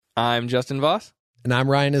I'm Justin Voss. And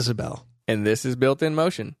I'm Ryan Isabel. And this is Built in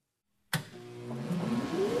Motion.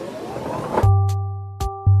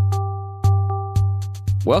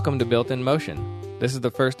 Welcome to Built in Motion. This is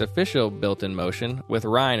the first official Built in Motion with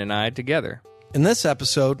Ryan and I together. In this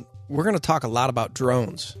episode, we're going to talk a lot about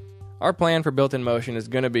drones. Our plan for Built in Motion is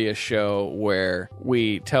going to be a show where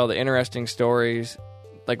we tell the interesting stories.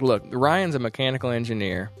 Like, look, Ryan's a mechanical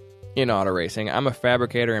engineer in auto racing. I'm a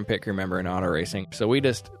fabricator and pit crew member in auto racing. So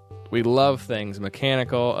we love things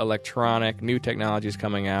mechanical, electronic, new technologies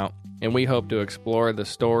coming out, and we hope to explore the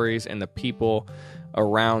stories and the people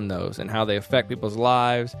around those and how they affect people's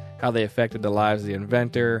lives, how they affected the lives of the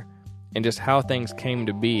inventor, and just how things came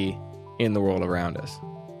to be in the world around us.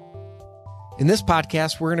 In this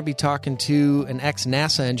podcast, we're going to be talking to an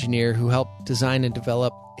ex-NASA engineer who helped design and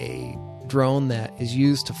develop a drone that is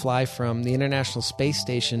used to fly from the International Space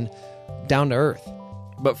Station down to Earth.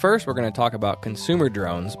 But first, we're going to talk about consumer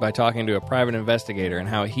drones by talking to a private investigator and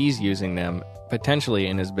how he's using them potentially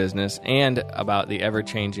in his business, and about the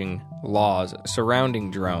ever-changing laws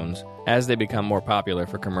surrounding drones as they become more popular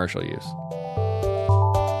for commercial use.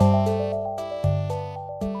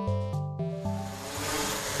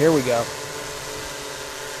 Here we go.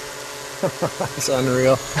 It's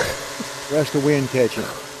unreal. Rest of the wind catching.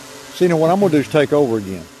 See, now what I'm going to do is take over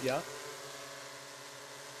again. Yeah.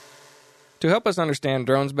 To help us understand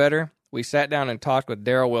drones better, we sat down and talked with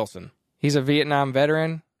Daryl Wilson. He's a Vietnam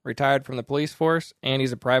veteran, retired from the police force, and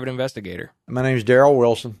he's a private investigator. My name is Daryl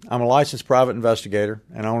Wilson. I'm a licensed private investigator,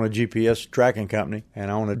 and I own a GPS tracking company, and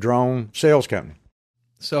I own a drone sales company.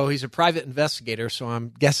 So he's a private investigator, so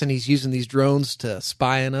I'm guessing he's using these drones to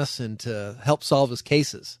spy on us and to help solve his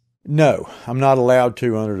cases. No, I'm not allowed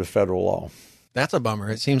to under the federal law. That's a bummer.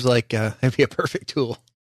 It seems like it'd be a perfect tool.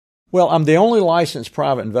 Well, I'm the only licensed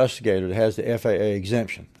private investigator that has the FAA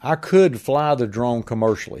exemption. I could fly the drone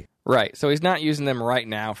commercially. Right, so he's not using them right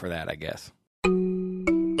now for that, I guess. Are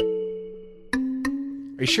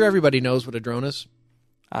you sure everybody knows what a drone is?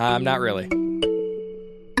 Not really.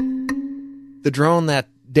 The drone that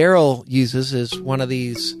Daryl uses is one of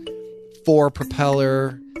these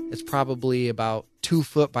 4-propeller. It's probably about 2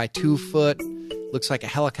 foot by 2 foot. Looks like a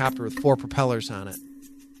helicopter with 4 propellers on it.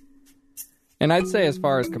 And I'd say as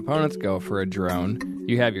far as components go for a drone,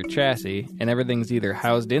 you have your chassis, and everything's either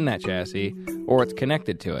housed in that chassis or it's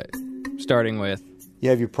connected to it. Starting with...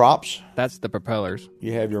 You have your props. That's the propellers.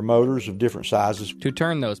 You have your motors of different sizes. To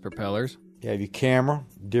turn those propellers. You have your camera,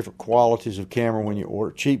 different qualities of camera when you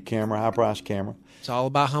order. Cheap camera, high-priced camera. It's all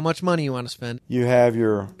about how much money you want to spend. You have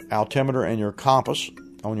your altimeter and your compass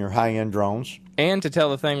on your high-end drones. And to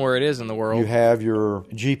tell the thing where it is in the world. You have your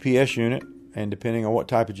GPS unit. And depending on what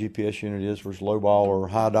type of GPS unit it is, whether it's low ball or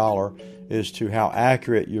high dollar, is to how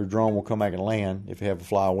accurate your drone will come back and land if you have a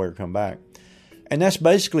flyaway or come back. And that's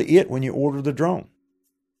basically it when you order the drone.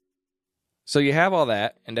 So you have all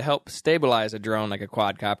that, and to help stabilize a drone like a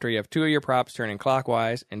quadcopter, you have 2 of your props turning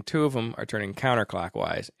clockwise, and 2 of them are turning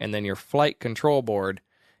counterclockwise. And then your flight control board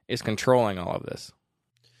is controlling all of this.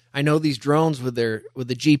 I know these drones with the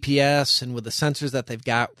GPS and with the sensors that they've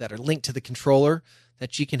got that are linked to the controller,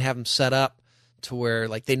 that you can have them set up to where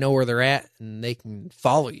like they know where they're at and they can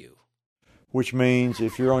follow you. Which means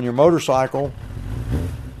if you're on your motorcycle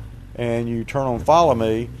and you turn on Follow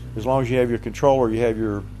Me, as long as you have your controller, you have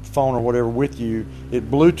your phone or whatever with you, it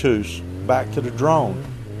Bluetooths back to the drone.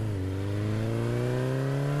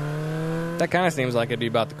 That kind of seems like it'd be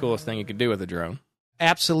about the coolest thing you could do with a drone.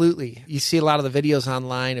 Absolutely. You see a lot of the videos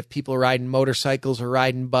online of people riding motorcycles or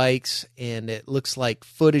riding bikes, and it looks like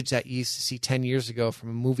footage that you used to see 10 years ago from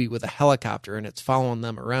a movie with a helicopter, and it's following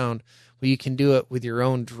them around. Well, you can do it with your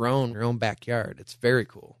own drone, your own backyard. It's very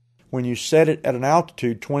cool. When you set it at an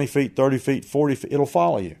altitude, 20 feet, 30 feet, 40 feet, it'll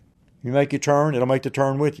follow you. You make your turn, it'll make the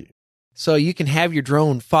turn with you. So you can have your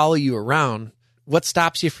drone follow you around. What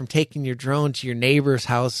stops you from taking your drone to your neighbor's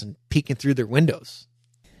house and peeking through their windows?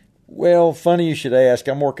 Well, funny you should ask.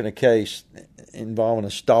 I'm working a case involving a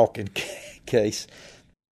stalking case.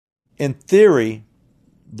 In theory,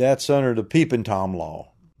 that's under the peeping Tom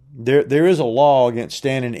law. There is a law against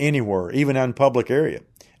standing anywhere, even in public area,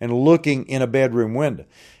 and looking in a bedroom window.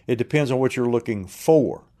 It depends on what you're looking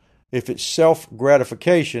for. If it's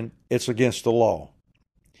self-gratification, it's against the law.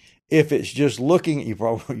 If it's just looking, you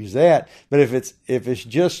probably won't use that, but if it's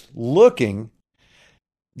just looking,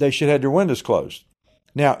 they should have their windows closed.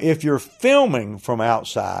 Now, if you're filming from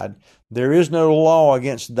outside, there is no law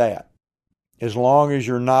against that, as long as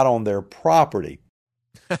you're not on their property.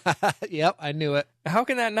 Yep, I knew it. How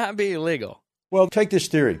can that not be illegal? Well, take this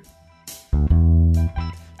theory.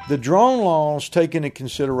 The drone laws take into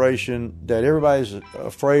consideration that everybody's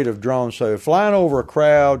afraid of drones. So flying over a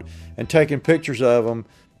crowd and taking pictures of them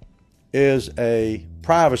is a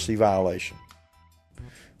privacy violation.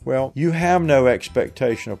 Well, you have no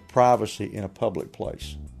expectation of privacy in a public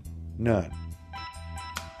place. None.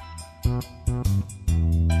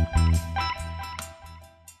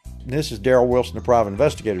 This is Daryl Wilson, the private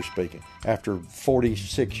investigator, speaking. After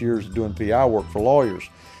 46 years of doing PI work for lawyers,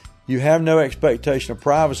 you have no expectation of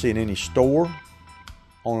privacy in any store,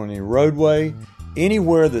 on any roadway,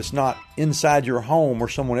 anywhere that's not inside your home or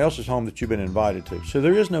someone else's home that you've been invited to. So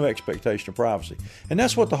there is no expectation of privacy. And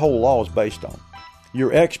that's what the whole law is based on,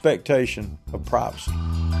 your expectation of privacy.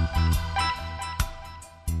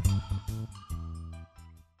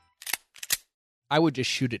 I would just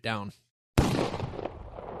shoot it down.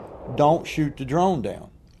 Don't shoot the drone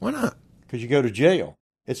down. Why not? Because you go to jail.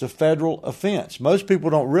 It's a federal offense. Most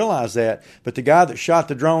people don't realize that, but the guy that shot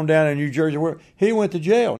the drone down in New Jersey, he went to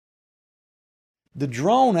jail. The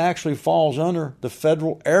drone actually falls under the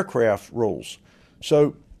federal aircraft rules.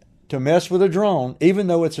 So to mess with a drone, even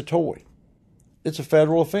though it's a toy, it's a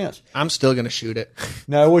federal offense. I'm still going to shoot it.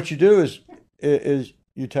 Now, what you do is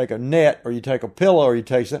you take a net or you take a pillow or you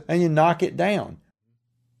take something and you knock it down.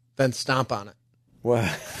 Then stomp on it. Well,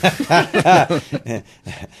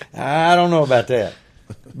 I don't know about that.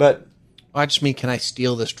 But I just mean, can I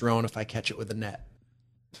steal this drone if I catch it with a net?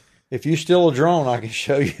 If you steal a drone, I can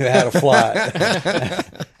show you how to fly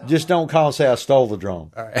it. Just don't call and say I stole the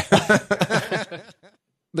drone. All right.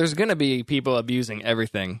 There's going to be people abusing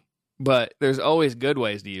everything, but there's always good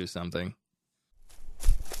ways to use something.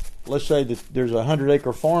 Let's say that there's a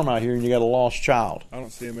 100-acre farm out here and you got a lost child. I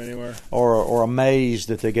don't see them anywhere. Or a maze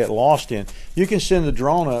that they get lost in. You can send the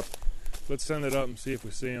drone up. Let's send it up and see if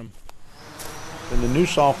we see them. And the new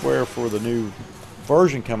software for the new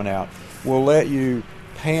version coming out will let you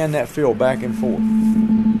pan that field back and forth.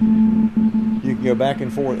 You can go back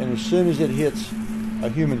and forth, and as soon as it hits a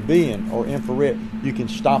human being or infrared, you can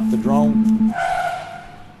stop the drone,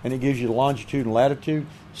 and it gives you the longitude and latitude,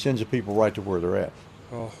 sends the people right to where they're at.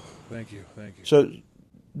 Oh, thank you, thank you. So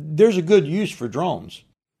there's a good use for drones.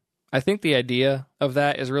 I think the idea of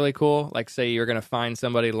that is really cool. Like, say you're going to find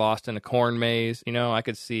somebody lost in a corn maze. You know, I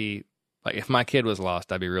could see, like, if my kid was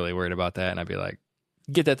lost, I'd be really worried about that, and I'd be like,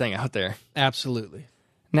 get that thing out there. Absolutely.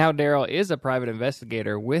 Now, Daryl is a private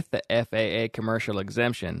investigator with the FAA commercial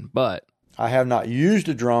exemption, but I have not used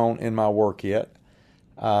a drone in my work yet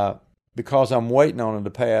because I'm waiting on it to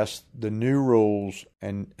pass the new rules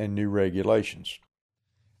and new regulations.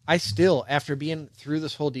 I still, after being through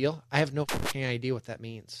this whole deal, I have no fucking idea what that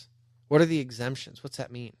means. What are the exemptions? What's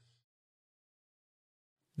that mean?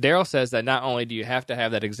 Daryl says that not only do you have to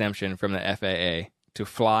have that exemption from the FAA to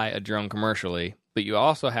fly a drone commercially, but you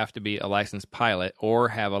also have to be a licensed pilot or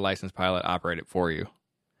have a licensed pilot operate it for you.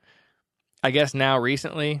 I guess now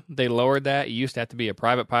recently they lowered that. You used to have to be a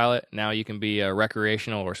private pilot. Now you can be a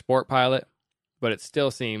recreational or sport pilot, but it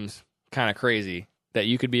still seems kind of crazy that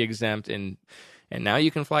you could be exempt and now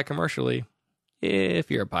you can fly commercially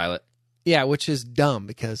if you're a pilot. Yeah, which is dumb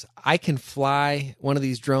because I can fly one of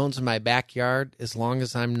these drones in my backyard as long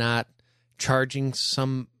as I'm not charging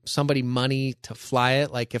somebody money to fly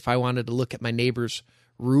it. Like if I wanted to look at my neighbor's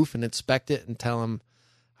roof and inspect it and tell him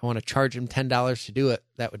I want to charge him $10 to do it,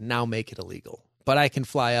 that would now make it illegal. But I can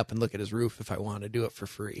fly up and look at his roof if I want to do it for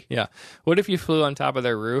free. Yeah. What if you flew on top of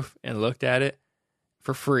their roof and looked at it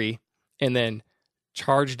for free and then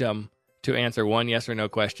charged them to answer one yes or no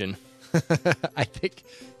question? I think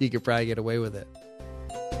you could probably get away with it.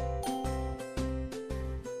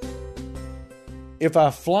 If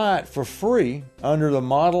I fly it for free under the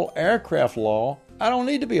model aircraft law, I don't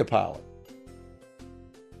need to be a pilot.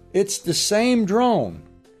 It's the same drone.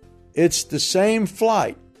 It's the same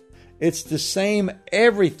flight. It's the same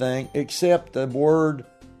everything except the word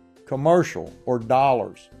commercial or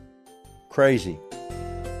dollars. Crazy.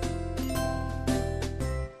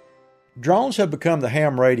 Drones have become the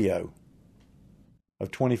ham radio of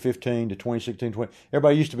 2015 to 2016, 20.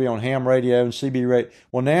 Everybody used to be on ham radio and CB radio.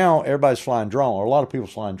 Well, now everybody's flying drones, or a lot of people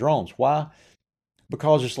flying drones. Why?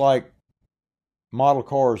 Because it's like model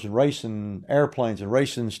cars and racing airplanes and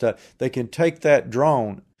racing stuff. They can take that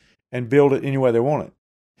drone and build it any way they want it.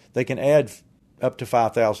 They can add up to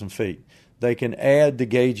 5,000 feet. They can add the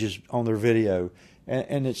gauges on their video,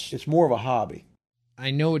 and it's more of a hobby. I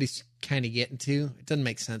know what he's kind of getting to. It doesn't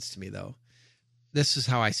make sense to me, though. This is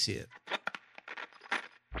how I see it.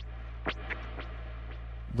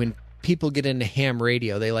 When people get into ham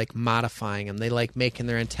radio, they like modifying them. They like making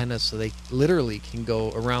their antennas so they literally can go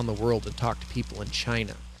around the world and talk to people in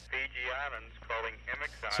China. Fiji Islands calling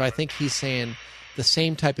MX So I think he's saying the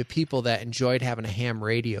same type of people that enjoyed having a ham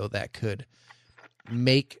radio that could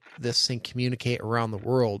make this thing communicate around the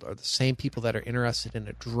world are the same people that are interested in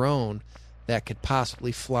a drone that could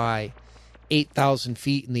possibly fly 8,000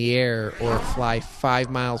 feet in the air or fly 5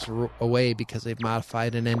 miles away because they've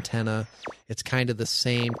modified an antenna. It's kind of the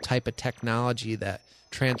same type of technology that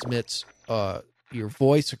transmits your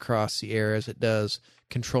voice across the air as it does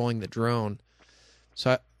controlling the drone.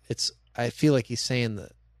 So I feel like he's saying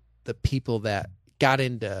that the people that got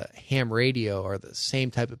into ham radio are the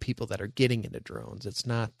same type of people that are getting into drones. It's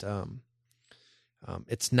not a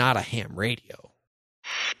ham radio.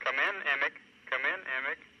 Come in, Emick. Come in,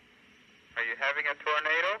 Emick. Are you having a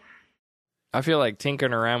tornado? I feel like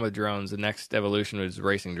tinkering around with drones, the next evolution is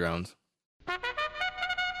racing drones.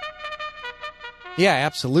 Yeah,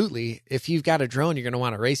 absolutely. If you've got a drone, you're going to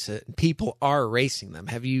want to race it. And people are racing them.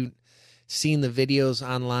 Have you seen the videos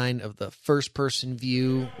online of the first-person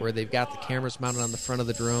view where they've got the cameras mounted on the front of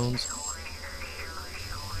the drones?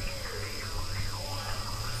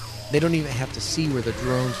 They don't even have to see where the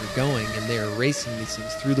drones are going, and they're racing these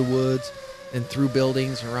things through the woods and through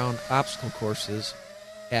buildings, around obstacle courses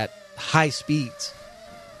at high speeds.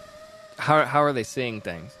 How are they seeing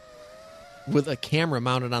things? With a camera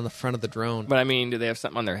mounted on the front of the drone. But I mean, do they have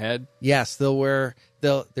something on their head? Yes, there's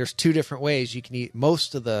two different ways you can eat.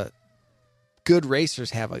 Most of the good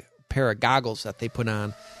racers have a pair of goggles that they put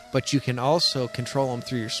on, but you can also control them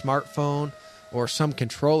through your smartphone, or some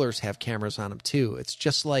controllers have cameras on them too. It's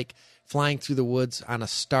just like flying through the woods on a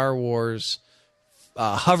Star Wars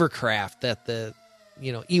hovercraft that the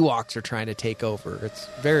Ewoks are trying to take over. It's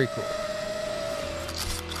very cool.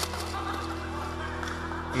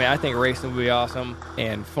 I mean, I think racing would be awesome,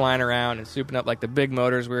 and flying around and souping up like the big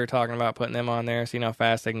motors we were talking about, putting them on there, seeing how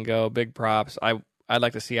fast they can go, big props. I'd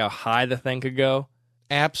like to see how high the thing could go.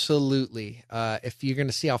 Absolutely. If you're going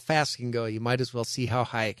to see how fast it can go, you might as well see how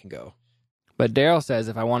high it can go. But Daryl says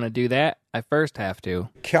if I want to do that, I first have to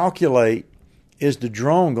calculate, is the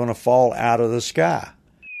drone going to fall out of the sky?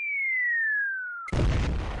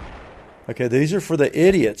 Okay, these are for the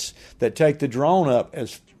idiots that take the drone up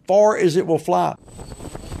as far as it will fly.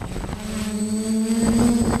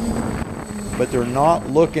 But they're not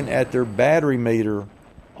looking at their battery meter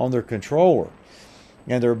on their controller.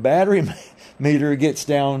 And their battery meter gets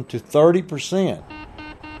down to 30%.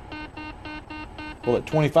 Well, at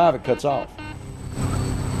 25, it cuts off.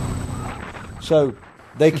 So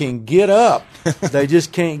they can get up, they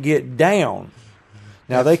just can't get down.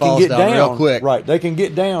 Now, they can get down real quick. Right, they can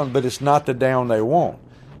get down, but it's not the down they want.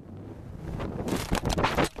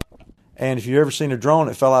 And if you've ever seen a drone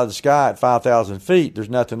that fell out of the sky at 5,000 feet, there's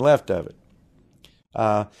nothing left of it.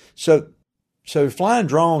 So flying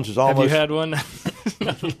drones is almost... Have you had one?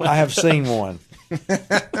 I have seen one.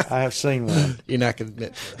 I have seen one. You're not going to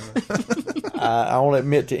admit to it. I won't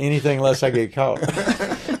admit to anything unless I get caught.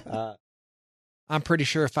 I'm pretty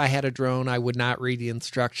sure if I had a drone, I would not read the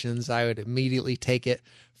instructions. I would immediately take it,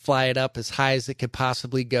 fly it up as high as it could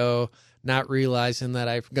possibly go, not realizing that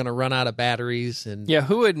I'm going to run out of batteries. And Yeah,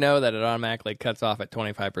 who would know that it automatically cuts off at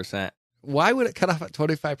 25%? why would it cut off at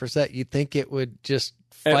 25%? You'd think it would just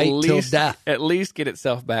fight till death. At least get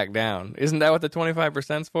itself back down. Isn't that what the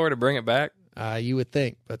 25% is for, to bring it back? You would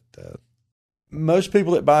think, but... Most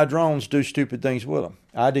people that buy drones do stupid things with them.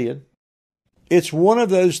 I did. It's one of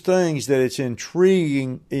those things that it's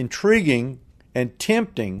intriguing and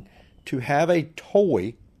tempting to have a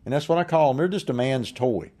toy, and that's what I call them. They're just a man's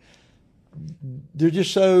toy. They're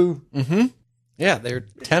just so... Mm-hmm. Yeah, they're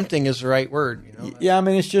tempting is the right word. You know? Yeah, I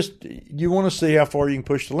mean, it's just, you want to see how far you can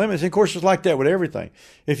push the limits. And of course, it's like that with everything.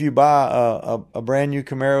 If you buy a brand new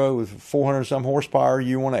Camaro with 400 some horsepower,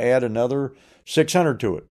 you want to add another 600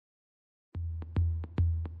 to it.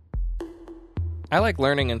 I like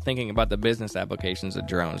learning and thinking about the business applications of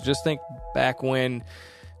drones. Just think back when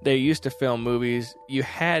they used to film movies, you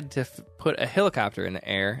had to put a helicopter in the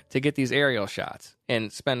air to get these aerial shots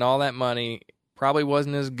and spend all that money. Probably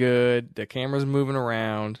wasn't as good. The camera's moving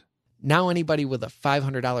around. Now anybody with a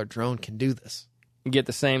 $500 drone can do this. You get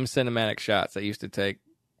the same cinematic shots that used to take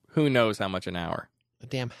who knows how much an hour. A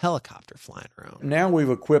damn helicopter flying around. Now we've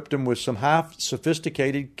equipped them with some high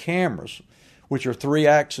sophisticated cameras, which are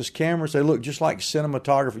 3-axis cameras. They look just like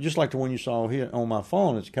cinematography, just like the one you saw here on my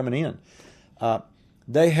phone that's coming in.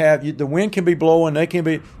 They have, the wind can be blowing,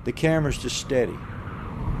 the camera's just steady.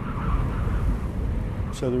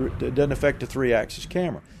 So it doesn't affect the 3-axis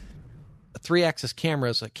camera. A 3-axis camera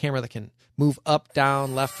is a camera that can move up,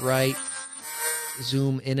 down, left, right,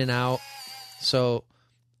 zoom in and out. So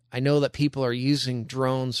I know that people are using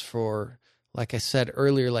drones for, like I said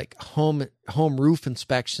earlier, like home roof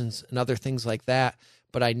inspections and other things like that.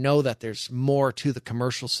 but I know that there's more to the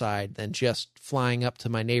commercial side than just flying up to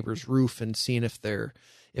my neighbor's roof and seeing if their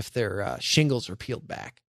shingles are peeled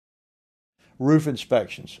back. Roof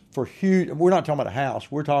inspections for huge. We're not talking about a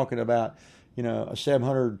house. We're talking about, a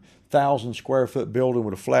 700,000 square foot building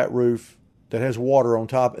with a flat roof that has water on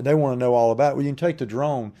top, and they want to know all about it. Well, you can take the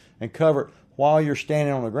drone and cover it while you're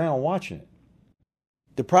standing on the ground watching it.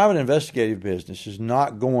 The private investigative business is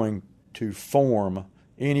not going to form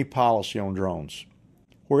any policy on drones.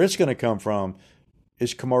 Where it's going to come from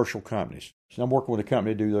is commercial companies. So I'm working with a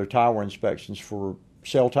company to do their tower inspections for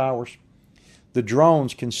cell towers. The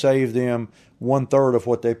drones can save them 1/3 of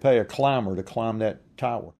what they pay a climber to climb that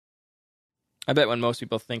tower. I bet when most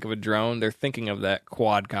people think of a drone, they're thinking of that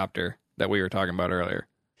quadcopter that we were talking about earlier.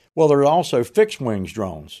 Well, there are also fixed-wings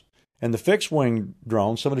drones. And the fixed-wing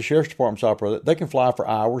drones, some of the sheriff's departments operate, they can fly for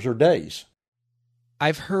hours or days.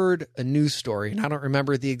 I've heard a news story, and I don't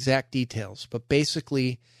remember the exact details, but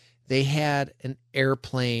basically they had an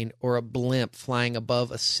airplane or a blimp flying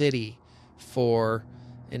above a city for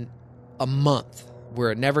a month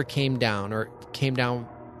where it never came down, or it came down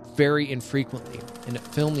very infrequently, and it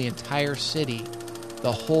filmed the entire city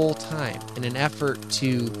the whole time in an effort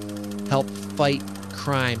to help fight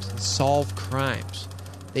crimes and solve crimes.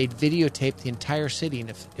 They'd videotape the entire city, and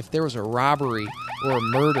if there was a robbery or a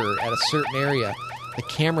murder at a certain area, the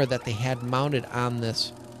camera that they had mounted on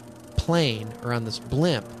this plane or on this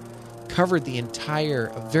blimp covered the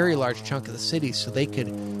entire, a very large chunk of the city, so they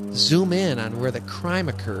could zoom in on where the crime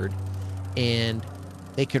occurred, and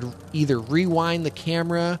they could either rewind the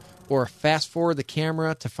camera or fast forward the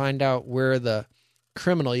camera to find out where the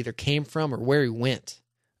criminal either came from or where he went.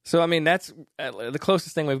 So, I mean, that's the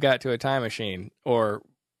closest thing we've got to a time machine, or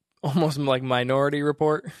almost like Minority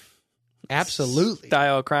Report. Absolutely.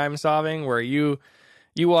 Style crime solving, where you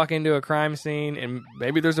walk into a crime scene and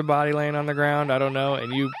maybe there's a body laying on the ground, I don't know,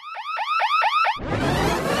 and you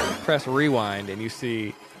press rewind and you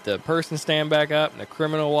see the person stand back up and the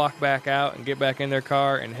criminal walk back out and get back in their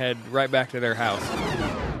car and head right back to their house.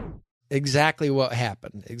 Exactly what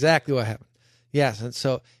happened. Yes, and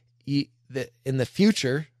so in the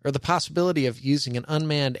future, or the possibility of using an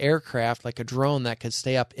unmanned aircraft like a drone that could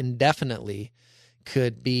stay up indefinitely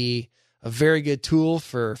could be a very good tool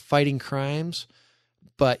for fighting crimes.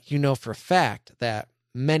 But for a fact that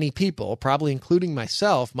many people, probably including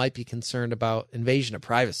myself, might be concerned about invasion of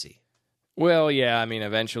privacy. Well, yeah, I mean,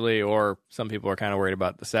 eventually, or some people are kind of worried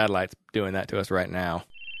about the satellites doing that to us right now.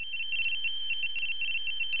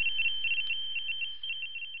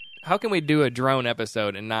 How can we do a drone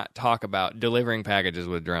episode and not talk about delivering packages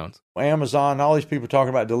with drones? Amazon, all these people talking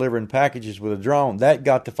about delivering packages with a drone, that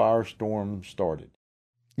got the firestorm started.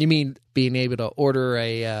 You mean being able to order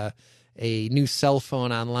a new cell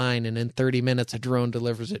phone online, and in 30 minutes a drone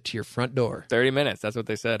delivers it to your front door? 30 minutes, that's what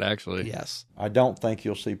they said, actually. Yes. I don't think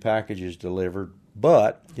you'll see packages delivered,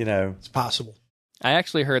 but, it's possible. I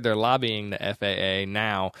actually heard they're lobbying the FAA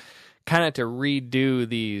now kind of to redo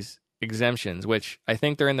these exemptions, which I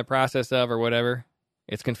think they're in the process of, or whatever.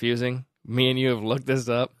 It's confusing. Me and you have looked this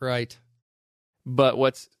up. Right. But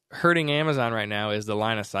what's hurting Amazon right now is the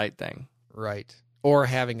line of sight thing. Right. Or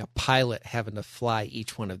having a pilot having to fly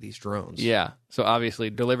each one of these drones. Yeah. So obviously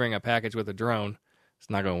delivering a package with a drone, it's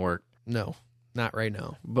not going to work. No, not right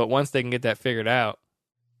now. But once they can get that figured out.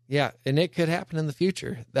 Yeah, and it could happen in the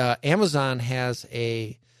future. Amazon has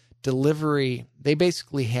a delivery. They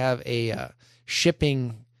basically have a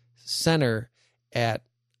shipping center at,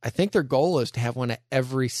 I think their goal is to have one at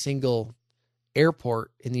every single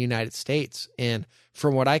airport in the United States. And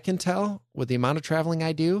from what I can tell, with the amount of traveling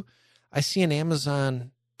I do, I see an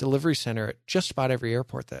Amazon delivery center at just about every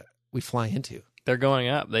airport that we fly into. They're going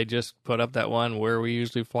up. They just put up that one where we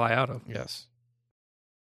usually fly out of. Yes.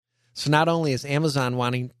 So not only is Amazon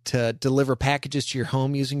wanting to deliver packages to your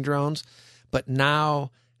home using drones, but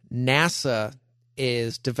now NASA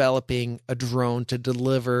is developing a drone to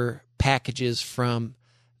deliver packages from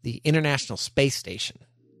the International Space Station.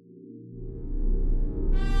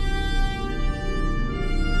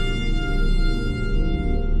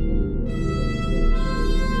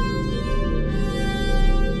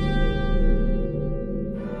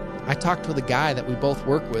 I talked with a guy that we both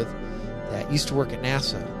work with that used to work at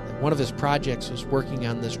NASA. One of his projects was working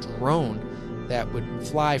on this drone that would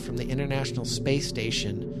fly from the International Space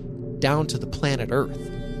Station down to the planet Earth.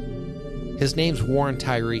 His name's Warren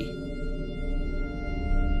Tyree.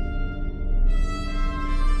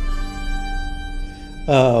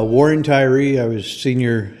 Warren Tyree, I was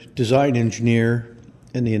senior design engineer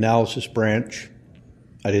in the analysis branch.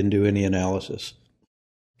 I didn't do any analysis.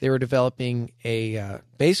 They were developing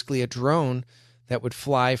basically a drone that would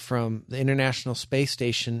fly from the International Space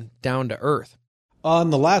Station down to Earth. On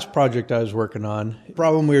the last project I was working on, the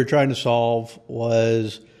problem we were trying to solve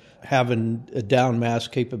was having a down mass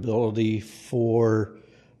capability for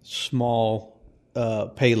small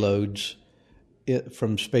payloads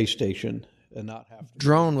from space station and not have to.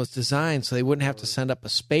 Drone was designed so they wouldn't have to send up a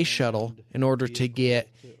space shuttle in order to get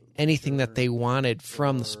anything that they wanted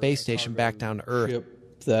from the space station back down to Earth.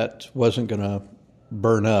 Ship that wasn't going to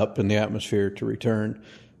burn up in the atmosphere to return,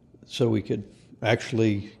 so we could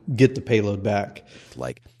actually get the payload back.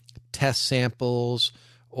 Like test samples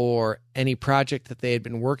or any project that they had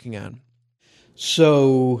been working on.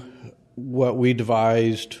 So what we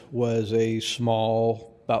devised was a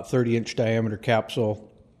small, about 30-inch diameter capsule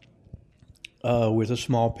with a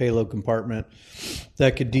small payload compartment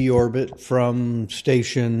that could deorbit from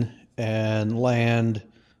station and land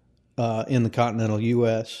in the continental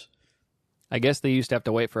U.S. I guess they used to have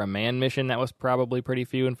to wait for a manned mission. That was probably pretty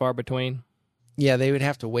few and far between. Yeah, they would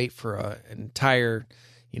have to wait for an entire,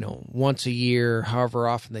 once a year, however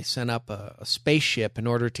often they sent up a spaceship in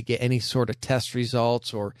order to get any sort of test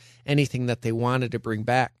results or anything that they wanted to bring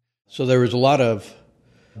back. So there was a lot of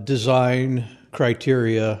design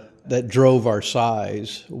criteria that drove our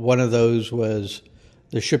size. One of those was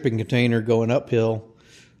the shipping container going uphill.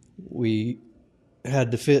 We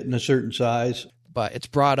had to fit in a certain size. But it's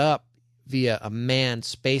brought up via a manned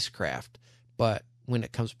spacecraft, but when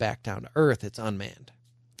it comes back down to Earth, it's unmanned.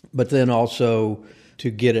 But then also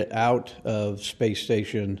to get it out of space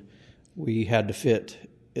station, we had to fit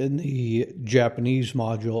in the Japanese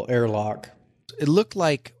module airlock. It looked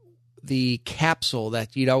like the capsule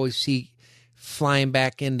that you'd always see flying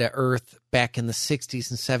back into Earth back in the 60s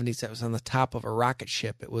and 70s that was on the top of a rocket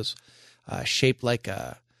ship. It was shaped like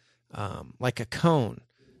a cone.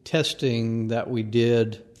 Testing that we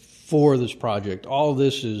did for this project, all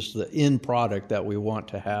this is the end product that we want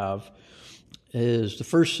to have, is the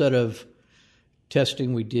first set of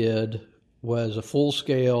testing we did was a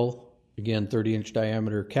full-scale, again, 30-inch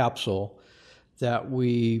diameter capsule that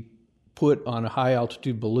we put on a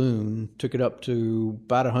high-altitude balloon, took it up to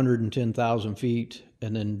about 110,000 feet,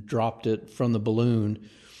 and then dropped it from the balloon.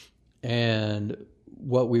 And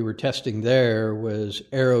what we were testing there was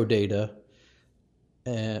aero data.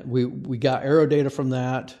 And we got aero data from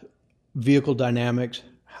that, vehicle dynamics,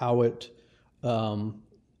 how it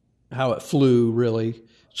flew, really.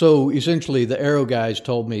 So essentially, the aero guys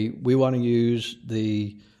told me we want to use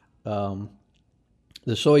the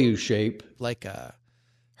Soyuz shape, like a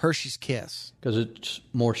Hershey's Kiss, because it's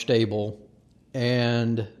more stable.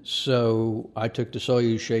 And so I took the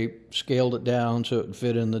Soyuz shape, scaled it down so it would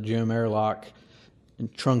fit in the GEM airlock,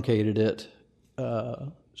 and truncated it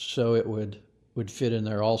so it would fit in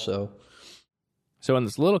there also. So in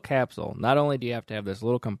this little capsule, not only do you have to have this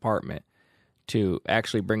little compartment to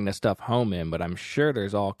actually bring the stuff home in, but I'm sure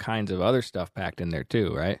there's all kinds of other stuff packed in there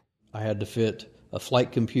too, right? I had to fit a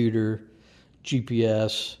flight computer,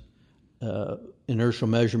 GPS, inertial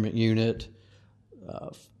measurement unit,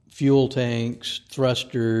 fuel tanks,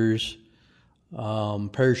 thrusters,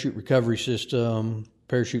 parachute recovery system,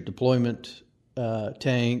 parachute deployment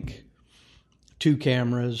tank, 2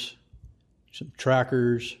 cameras, some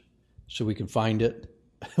trackers so we can find it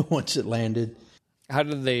once it landed. How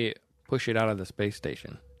did they push it out of the space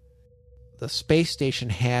station? The space station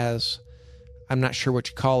has, I'm not sure what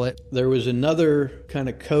you call it. There was another kind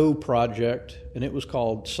of co-project, and it was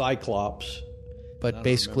called Cyclops. But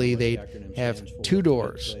basically they have 2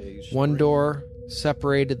 doors. One door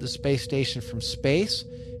separated the space station from space,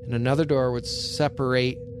 and another door would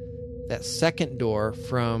separate that second door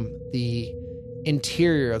from the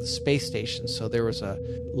interior of the space station. So there was a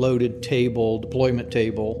loaded table, deployment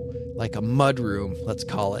table, like a mud room, let's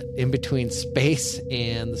call it, in between space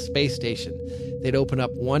and the space station. They'd open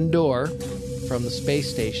up one door from the space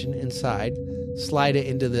station inside, slide it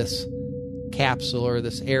into this capsule or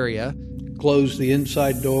this area, close the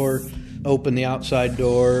inside door, open the outside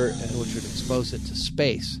door, which would expose it to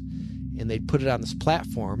space. And they'd put it on this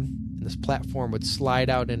platform, and this platform would slide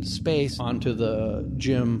out into space onto the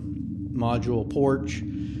GEM module porch.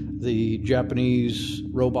 The Japanese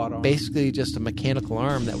robot arm, basically just a mechanical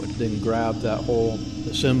arm that would then grab that whole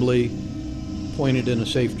assembly, point it in a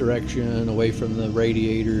safe direction away from the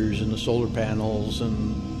radiators and the solar panels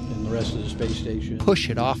and the rest of the space station, push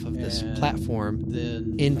it off of this platform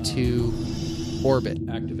then into orbit.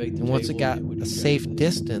 Activate the and once table, it got a safe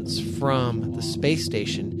distance from the space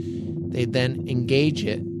station, they'd then engage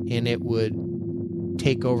it, and it would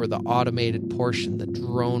take over the automated portion, the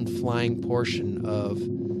drone flying portion of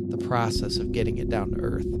the process of getting it down to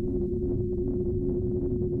Earth.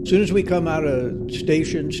 As soon as we come out of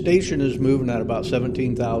station is moving at about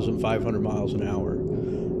 17,500 miles an hour.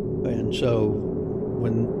 And so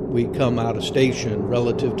when we come out of station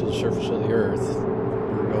relative to the surface of the Earth,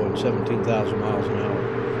 we're going 17,000 miles an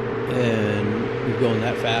hour. And you're going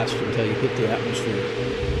that fast until you hit the atmosphere.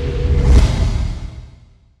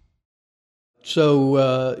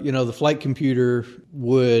 So, the flight computer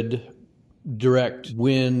would direct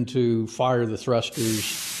when to fire the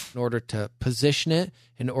thrusters in order to position it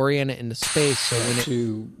and orient it into space, so when it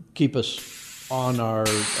to keep us on our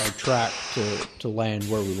track to land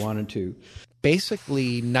where we wanted to.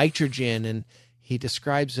 Basically nitrogen, and he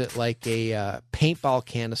describes it like a paintball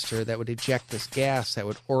canister that would eject this gas that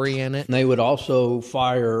would orient it. And they would also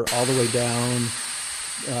fire all the way down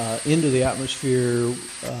into the atmosphere,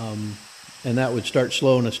 and that would start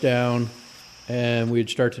slowing us down, and we'd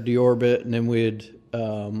start to deorbit, and then we'd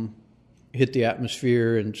hit the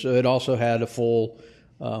atmosphere. And so it also had a full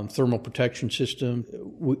thermal protection system.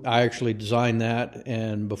 I actually designed that,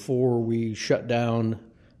 and before we shut down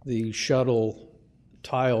the shuttle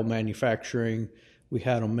tile manufacturing, we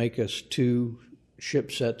had them make us 2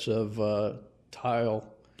 ship sets of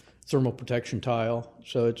thermal protection tile.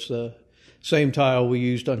 So it's the same tile we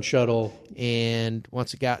used on shuttle. And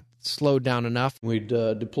once it got slowed down enough, we'd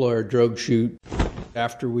deploy our drogue chute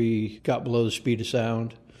after we got below the speed of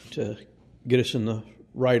sound to get us in the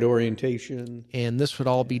right orientation. And this would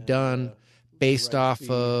all be done based off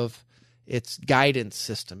of its guidance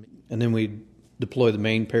system. And then we'd deploy the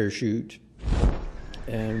main parachute,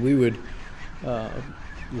 and we would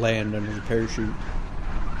land under the parachute.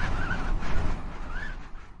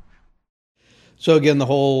 So again, the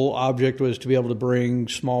whole object was to be able to bring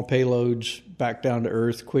small payloads back down to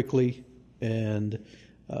Earth quickly and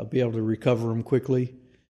be able to recover them quickly.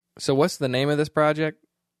 So what's the name of this project?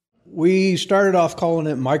 We started off calling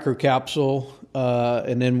it Microcapsule,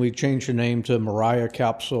 and then we changed the name to Mariah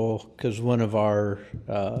Capsule because one of our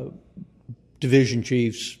division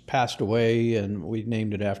chiefs passed away, and we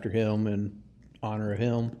named it after him in honor of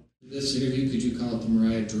him. This interview, could you call it the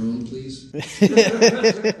Mariah Drone, please?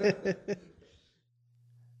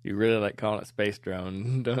 You really like calling it Space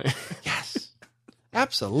Drone, don't you? Yes,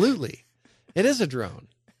 absolutely. It is a drone.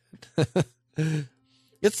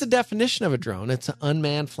 It's the definition of a drone. It's an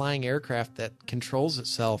unmanned flying aircraft that controls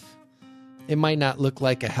itself. It might not look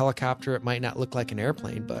like a helicopter. It might not look like an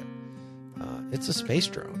airplane, but it's a space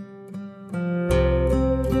drone.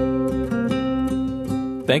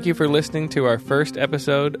 Thank you for listening to our first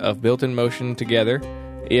episode of Built in Motion Together.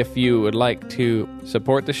 If you would like to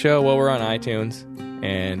support the show, well, we're on iTunes.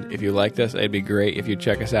 And if you liked us, it'd be great if you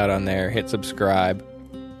check us out on there. Hit subscribe.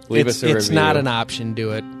 Leave us a review. It's not an option.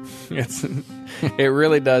 Do it. It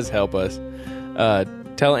really does help us.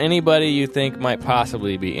 Tell anybody you think might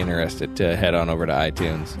possibly be interested to head on over to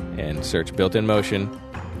iTunes and search Built in Motion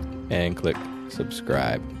and click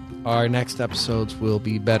subscribe. Our next episodes will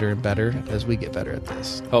be better and better as we get better at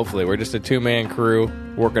this. Hopefully. We're just a 2-man crew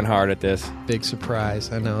working hard at this. Big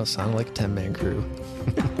surprise. I know it sounded like a 10-man crew.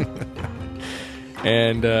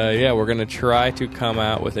 And we're going to try to come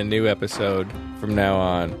out with a new episode from now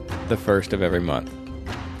on, the first of every month.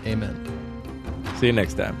 Amen. See you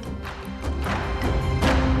next time.